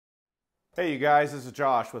Hey you guys, this is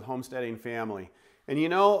Josh with Homesteading Family. And you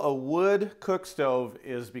know, a wood cook stove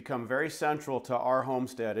has become very central to our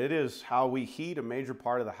homestead. It is how we heat a major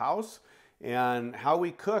part of the house and how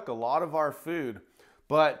we cook a lot of our food.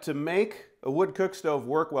 But to make a wood cook stove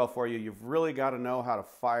work well for you, you've really got to know how to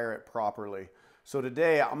fire it properly. So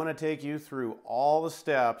today I'm going to take you through all the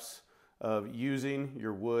steps of using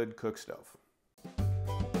your wood cook stove.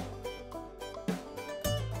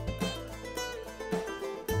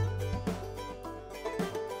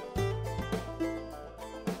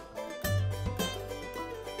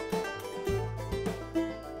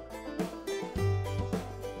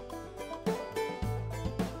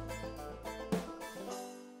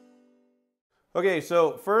 Okay,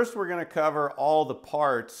 so first we're going to cover all the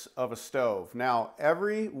parts of a stove. Now,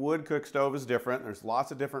 every wood cook stove is different. There's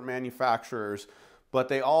lots of different manufacturers, but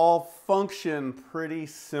they all function pretty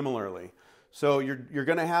similarly. So you're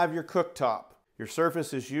going to have your cooktop. Your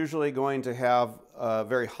surface is usually going to have a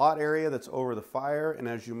very hot area that's over the fire, and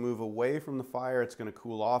as you move away from the fire, it's going to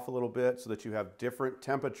cool off a little bit so that you have different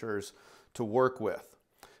temperatures to work with.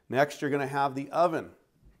 Next, you're going to have the oven.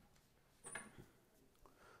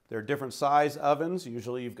 There are different size ovens.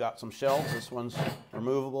 Usually you've got some shelves. This one's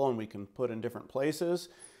removable and we can put in different places.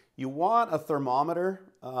 You want a thermometer.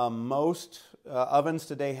 Most ovens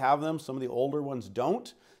today have them. Some of the older ones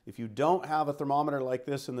don't. If you don't have a thermometer like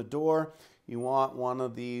this in the door, you want one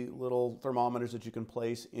of the little thermometers that you can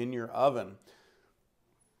place in your oven.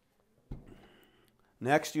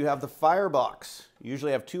 Next, you have the firebox. You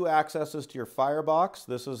usually have two accesses to your firebox.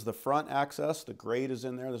 This is the front access. The grate is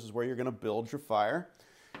in there. This is where you're going to build your fire.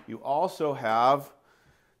 You also have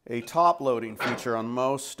a top loading feature on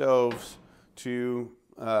most stoves to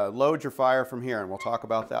load your fire from here, and we'll talk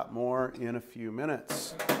about that more in a few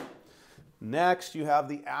minutes. Next, you have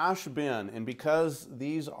the ash bin, and because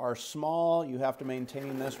these are small, you have to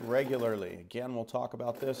maintain this regularly. Again, we'll talk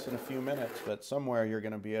about this in a few minutes, but somewhere you're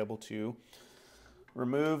going to be able to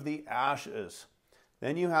remove the ashes.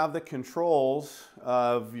 Then you have the controls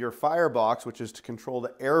of your firebox, which is to control the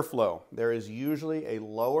airflow. There is usually a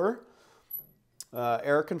lower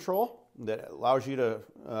air control that allows you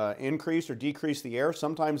to increase or decrease the air.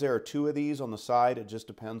 Sometimes there are two of these on the side. It just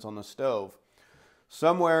depends on the stove.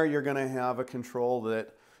 Somewhere you're going to have a control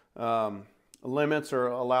that limits or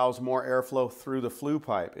allows more airflow through the flue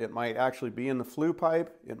pipe. It might actually be in the flue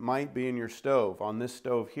pipe. It might be in your stove. On this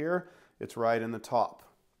stove here, it's right in the top.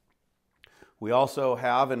 We also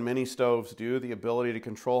have, and many stoves do, the ability to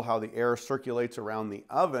control how the air circulates around the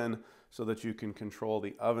oven so that you can control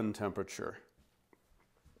the oven temperature.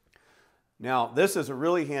 Now, this is a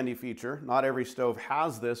really handy feature. Not every stove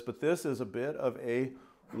has this, but this is a bit of a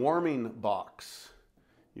warming box.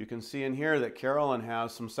 You can see in here that Carolyn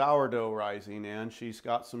has some sourdough rising and she's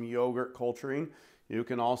got some yogurt culturing. You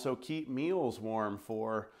can also keep meals warm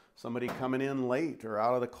for somebody coming in late or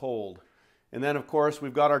out of the cold. And then, of course,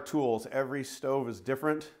 we've got our tools. Every stove is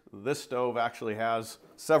different. This stove actually has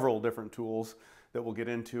several different tools that we'll get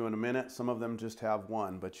into in a minute. Some of them just have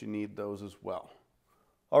one, but you need those as well.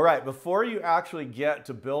 All right, before you actually get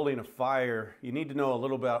to building a fire, you need to know a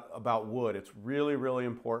little bit about wood. It's really, really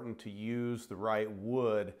important to use the right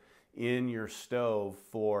wood in your stove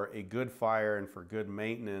for a good fire and for good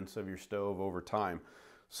maintenance of your stove over time.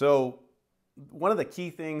 So, one of the key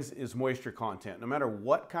things is moisture content. No matter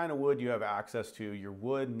what kind of wood you have access to, your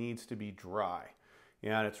wood needs to be dry.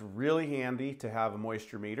 And it's really handy to have a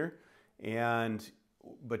moisture meter,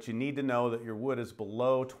 but you need to know that your wood is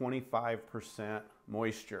below 25%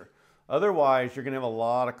 moisture. Otherwise, you're going to have a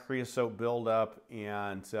lot of creosote buildup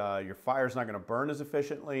and your fire's not going to burn as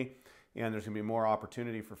efficiently, and there's going to be more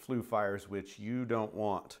opportunity for flue fires, which you don't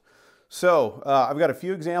want. So I've got a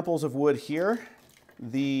few examples of wood here.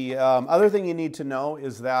 The other thing you need to know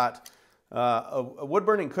is that a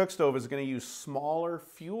wood-burning cook stove is going to use smaller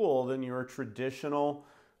fuel than your traditional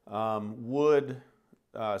wood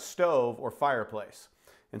stove or fireplace.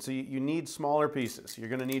 And so you need smaller pieces. You're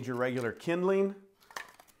going to need your regular kindling.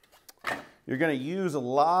 You're going to use a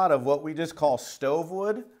lot of what we just call stove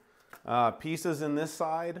wood. Pieces in this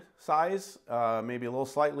size, maybe a little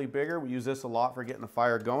slightly bigger. We use this a lot for getting the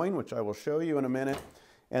fire going, which I will show you in a minute.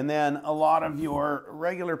 And then a lot of your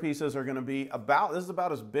regular pieces are going to be this is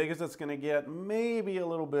about as big as it's going to get, maybe a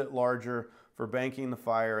little bit larger for banking the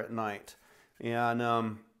fire at night. And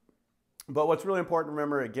but what's really important to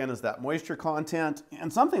remember, again, is that moisture content.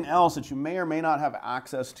 And something else that you may or may not have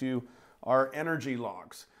access to are energy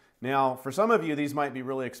logs. Now, for some of you, these might be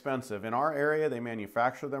really expensive. In our area, they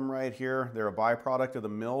manufacture them right here. They're a byproduct of the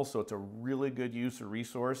mill, so it's a really good use of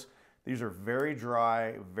resource. These are very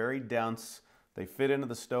dry, very dense, They fit into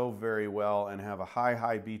the stove very well and have a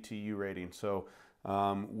high BTU rating. So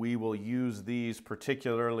we will use these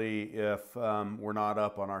particularly if we're not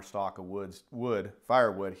up on our stock of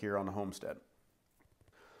firewood here on the homestead.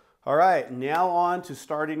 All right, now on to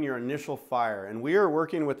starting your initial fire. And we are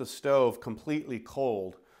working with the stove completely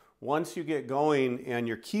cold. Once you get going and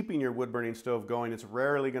you're keeping your wood burning stove going, it's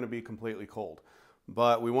rarely going to be completely cold.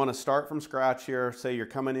 But we want to start from scratch here. Say you're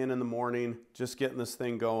coming in the morning, just getting this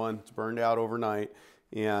thing going. It's burned out overnight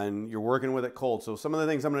and you're working with it cold. So some of the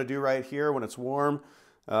things I'm going to do right here when it's warm,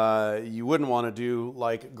 you wouldn't want to do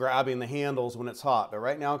like grabbing the handles when it's hot. But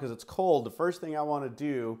right now, because it's cold, the first thing I want to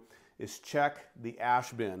do is check the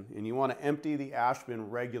ash bin. And you want to empty the ash bin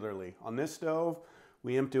regularly. On this stove,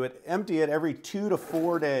 we empty it every 2 to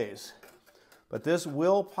 4 days. But this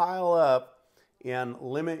will pile up and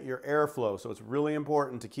limit your airflow, so it's really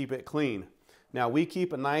important to keep it clean. Now we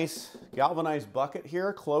keep a nice galvanized bucket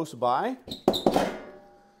here close by.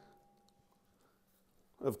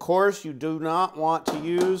 Of course, you do not want to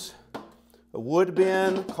use a wood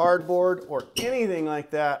bin, cardboard, or anything like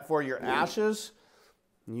that for your ashes.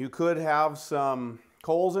 You could have some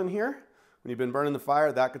coals in here. When you've been burning the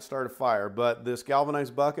fire, that could start a fire, but this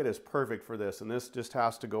galvanized bucket is perfect for this, and this just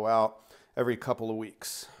has to go out every couple of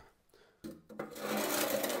weeks.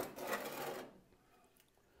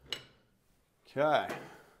 Okay.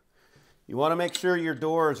 You want to make sure your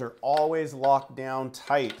doors are always locked down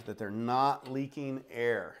tight, that they're not leaking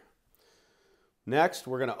air. Next,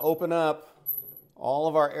 we're going to open up all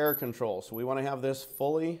of our air controls. So we want to have this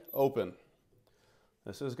fully open.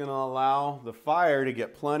 This is going to allow the fire to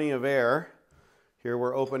get plenty of air. Here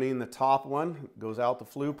we're opening the top one, it goes out the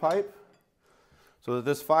flue pipe, so that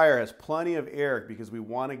this fire has plenty of air because we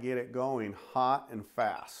want to get it going hot and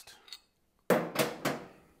fast.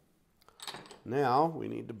 Now we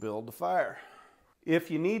need to build the fire.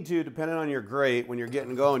 If you need to, depending on your grate, when you're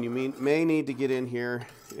getting going, you may need to get in here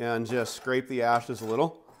and just scrape the ashes a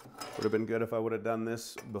little. Would have been good if I would have done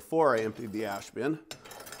this before I emptied the ash bin.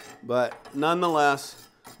 But nonetheless,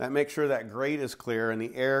 that makes sure that grate is clear and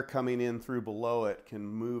the air coming in through below it can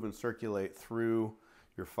move and circulate through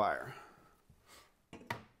your fire.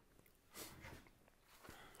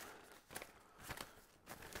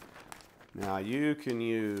 Now you can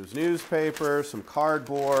use newspaper, some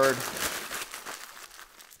cardboard,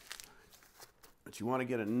 but you want to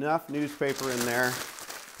get enough newspaper in there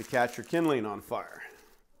to catch your kindling on fire.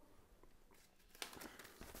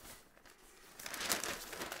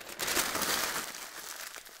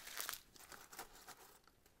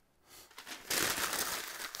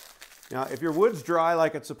 Now, if your wood's dry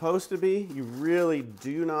like it's supposed to be, you really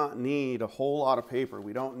do not need a whole lot of paper.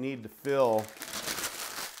 We don't need to fill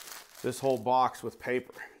this whole box with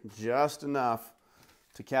paper, just enough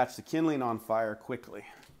to catch the kindling on fire quickly.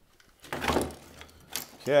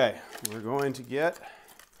 Okay, we're going to get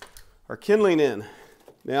our kindling in.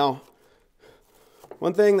 Now,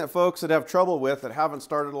 one thing that folks that have trouble with that haven't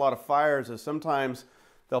started a lot of fires is sometimes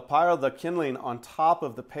they'll pile the kindling on top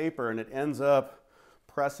of the paper and it ends up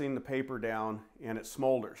pressing the paper down and it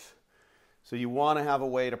smolders. So you want to have a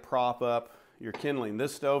way to prop up your kindling.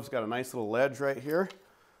 This stove's got a nice little ledge right here.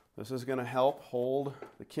 This is going to help hold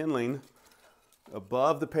the kindling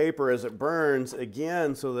above the paper as it burns,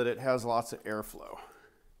 again, so that it has lots of airflow.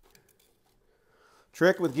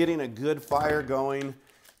 Trick with getting a good fire going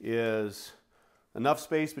is enough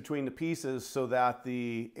space between the pieces so that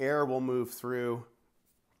the air will move through,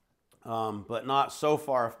 but not so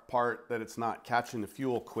far apart that it's not catching the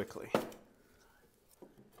fuel quickly.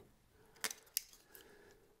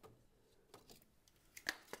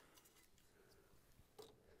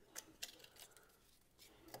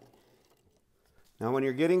 Now when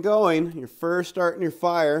you're getting going, you're first starting your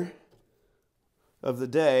fire of the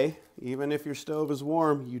day, even if your stove is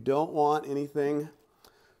warm, you don't want anything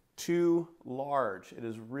too large. It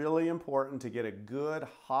is really important to get a good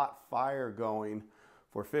hot fire going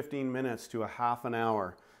for 15 minutes to a half an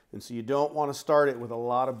hour. And so you don't want to start it with a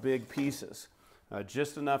lot of big pieces,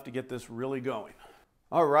 just enough to get this really going.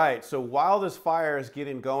 All right, so while this fire is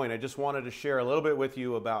getting going, I just wanted to share a little bit with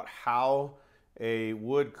you about how a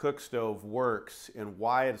wood cook stove works and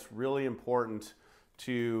why it's really important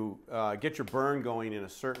to get your burn going in a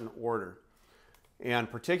certain order, and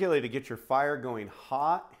particularly to get your fire going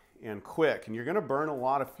hot and quick. And you're going to burn a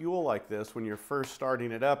lot of fuel like this when you're first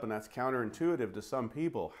starting it up, and that's counterintuitive to some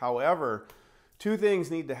people. However, two things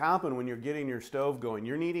need to happen when you're getting your stove going.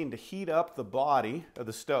 You're needing to heat up the body of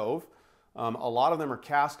the stove. A lot of them are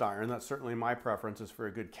cast iron. That's certainly my preference, is for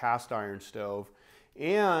a good cast iron stove.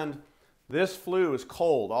 And this flue is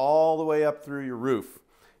cold all the way up through your roof.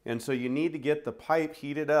 And so you need to get the pipe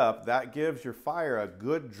heated up. That gives your fire a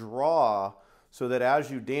good draw so that as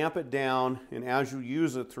you damp it down and as you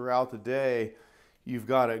use it throughout the day, you've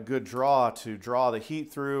got a good draw to draw the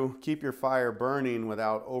heat through, keep your fire burning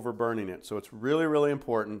without overburning it. So it's really, really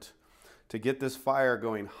important to get this fire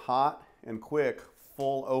going hot and quick,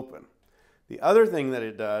 full open. The other thing that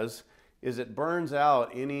it does is it burns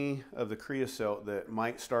out any of the creosote that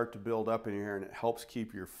might start to build up in here, and it helps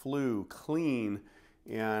keep your flue clean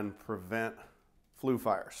and prevent flue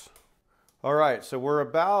fires. All right, so we're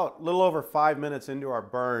about a little over 5 minutes into our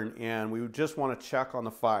burn, and we just want to check on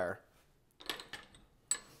the fire.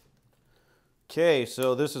 Okay,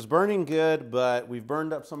 so this is burning good, but we've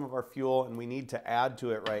burned up some of our fuel and we need to add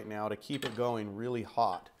to it right now to keep it going really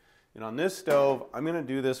hot. And on this stove, I'm going to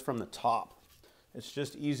do this from the top. It's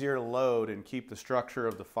just easier to load and keep the structure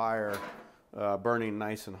of the fire burning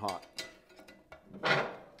nice and hot.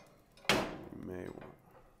 You may want.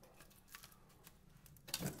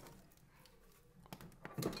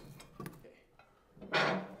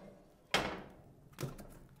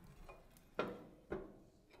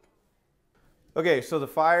 Okay, so the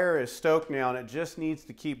fire is stoked now and it just needs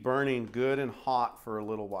to keep burning good and hot for a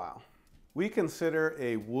little while. We consider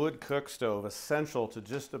a wood cook stove essential to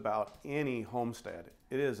just about any homestead.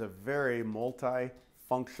 It is a very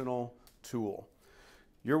multi-functional tool.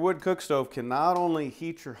 Your wood cook stove can not only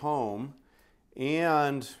heat your home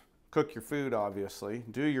and cook your food, obviously,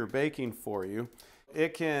 do your baking for you.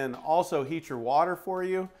 It can also heat your water for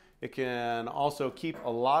you. It can also keep a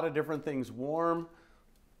lot of different things warm.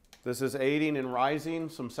 This is aiding in rising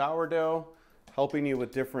some sourdough, helping you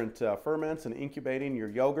with different ferments and incubating your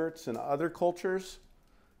yogurts and other cultures.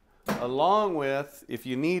 Along with, if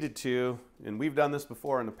you needed to, and we've done this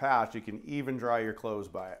before in the past, you can even dry your clothes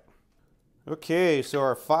by it. Okay, so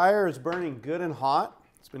our fire is burning good and hot.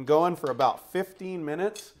 It's been going for about 15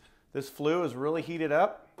 minutes. This flue is really heated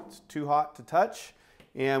up. It's too hot to touch,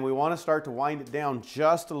 and we want to start to wind it down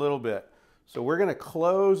just a little bit. So we're going to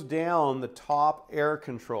close down the top air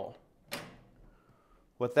control.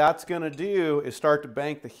 What that's going to do is start to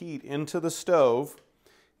bank the heat into the stove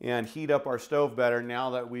and heat up our stove better now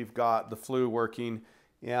that we've got the flue working.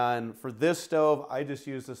 And for this stove, I just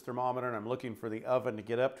use this thermometer, and I'm looking for the oven to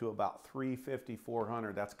get up to about 350,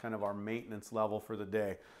 400. That's kind of our maintenance level for the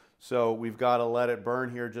day. So we've got to let it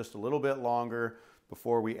burn here just a little bit longer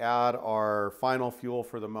before we add our final fuel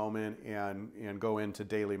for the moment and go into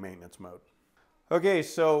daily maintenance mode. Okay,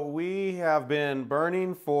 so we have been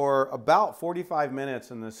burning for about 45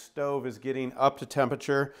 minutes and the stove is getting up to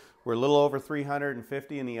temperature. We're a little over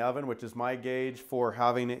 350 in the oven, which is my gauge for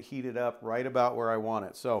having it heated up right about where I want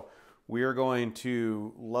it. So we are going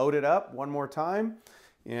to load it up one more time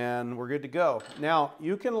and we're good to go. Now,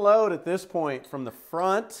 you can load at this point from the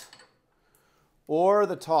front or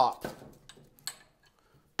the top.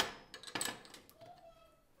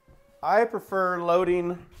 I prefer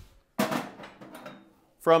loading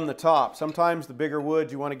from the top. Sometimes the bigger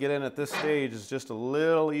wood you want to get in at this stage is just a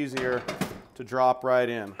little easier to drop right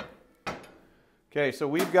in. Okay, so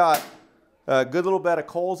we've got a good little bed of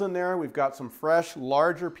coals in there. We've got some fresh,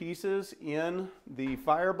 larger pieces in the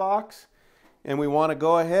firebox, and we want to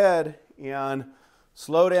go ahead and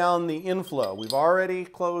slow down the inflow. We've already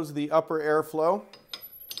closed the upper airflow,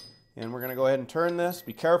 and we're going to go ahead and turn this.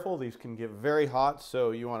 Be careful, these can get very hot,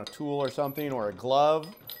 so you want a tool or something or a glove.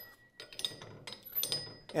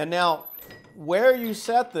 And now, where you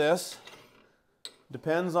set this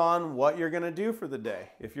depends on what you're going to do for the day.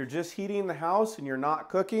 If you're just heating the house and you're not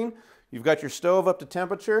cooking, you've got your stove up to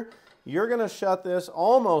temperature, you're going to shut this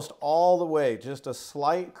almost all the way, just a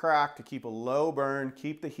slight crack to keep a low burn,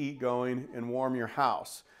 keep the heat going, and warm your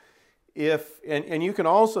house. And you can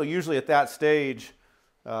also usually at that stage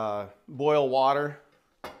boil water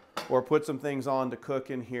or put some things on to cook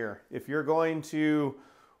in here. If you're going to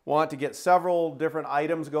want to get several different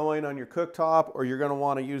items going on your cooktop, or you're going to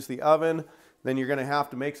want to use the oven, then you're going to have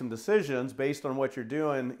to make some decisions based on what you're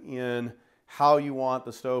doing in how you want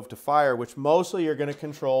the stove to fire, which mostly you're going to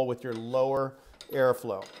control with your lower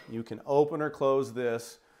airflow. You can open or close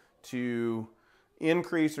this to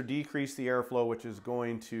increase or decrease the airflow, which is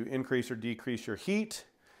going to increase or decrease your heat.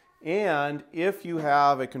 And if you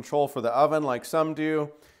have a control for the oven like some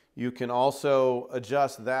do, you can also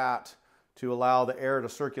adjust that to allow the air to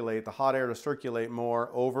circulate, the hot air to circulate more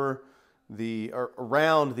over or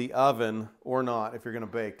around the oven or not if you're going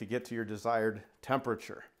to bake to get to your desired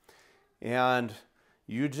temperature. And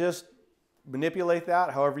you just manipulate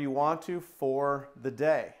that however you want to for the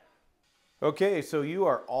day. Okay, so you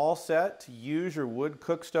are all set to use your wood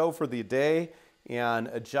cook stove for the day and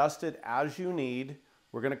adjust it as you need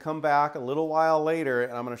We're going to come back a little while later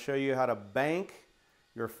and I'm going to show you how to bank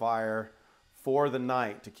your fire for the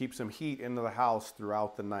night to keep some heat into the house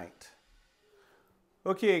throughout the night.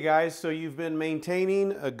 Okay guys, so you've been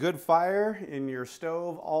maintaining a good fire in your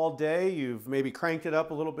stove all day. You've maybe cranked it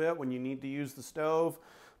up a little bit when you need to use the stove,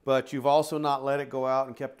 but you've also not let it go out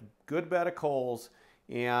and kept a good bed of coals.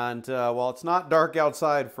 And while it's not dark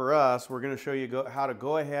outside for us, we're going to show you how to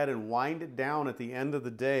go ahead and wind it down at the end of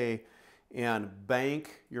the day and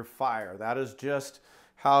bank your fire. That is just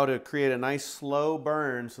how to create a nice slow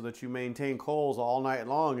burn so that you maintain coals all night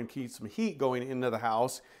long and keep some heat going into the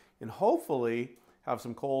house, and hopefully have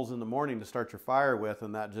some coals in the morning to start your fire with,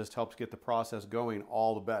 and that just helps get the process going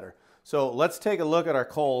all the better. So let's take a look at our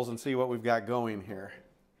coals and see what we've got going here.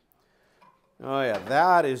 Oh yeah,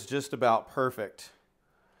 that is just about perfect.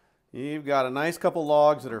 You've got a nice couple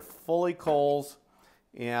logs that are fully coals,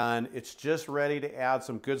 and it's just ready to add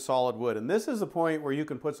some good solid wood. And this is the point where you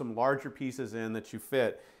can put some larger pieces in that you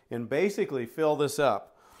fit and basically fill this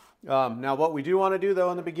up. Now what we do want to do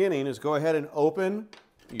though in the beginning is go ahead and open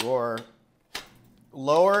your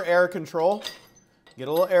lower air control. Get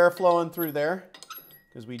a little air flowing through there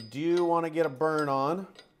because we do want to get a burn on.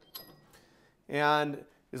 And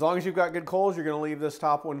as long as you've got good coals, you're going to leave this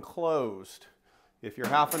top one closed. If you're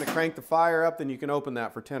having to crank the fire up, then you can open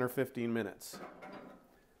that for 10 or 15 minutes.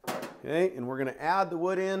 Okay, and we're going to add the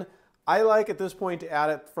wood in. I like at this point to add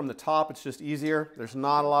it from the top. It's just easier. There's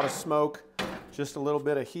not a lot of smoke, just a little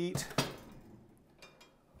bit of heat.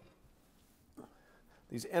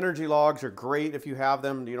 These energy logs are great if you have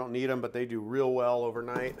them. You don't need them, but they do real well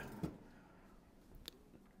overnight.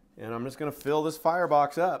 And I'm just going to fill this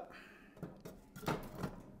firebox up.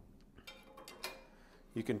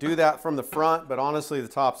 You can do that from the front, but honestly the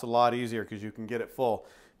top's a lot easier because you can get it full.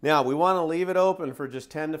 Now we want to leave it open for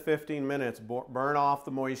just 10 to 15 minutes, burn off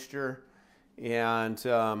the moisture, and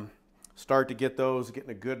start to get those, getting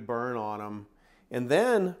a good burn on them. And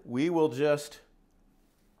then we will just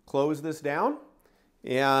close this down.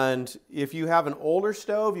 And if you have an older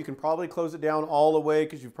stove, you can probably close it down all the way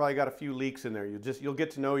because you've probably got a few leaks in there. You'll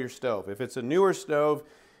get to know your stove. If it's a newer stove,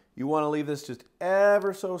 you want to leave this just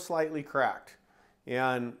ever so slightly cracked.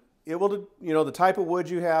 And it will, you know, the type of wood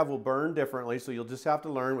you have will burn differently, so you'll just have to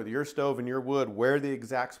learn with your stove and your wood where the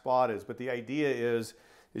exact spot is. But the idea is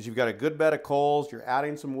you've got a good bed of coals, you're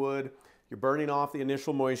adding some wood, you're burning off the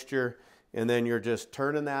initial moisture, and then you're just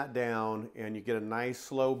turning that down and you get a nice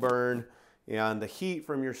slow burn, and the heat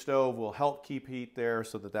from your stove will help keep heat there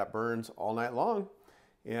so that that burns all night long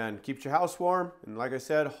and keeps your house warm. And like I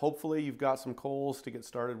said, hopefully you've got some coals to get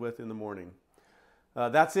started with in the morning.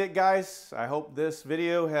 That's it, guys. I hope this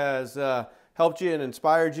video has helped you and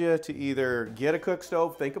inspired you to either get a cook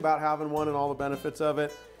stove, think about having one and all the benefits of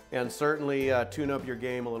it, and certainly tune up your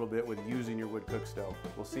game a little bit with using your wood cook stove.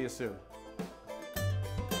 We'll see you soon.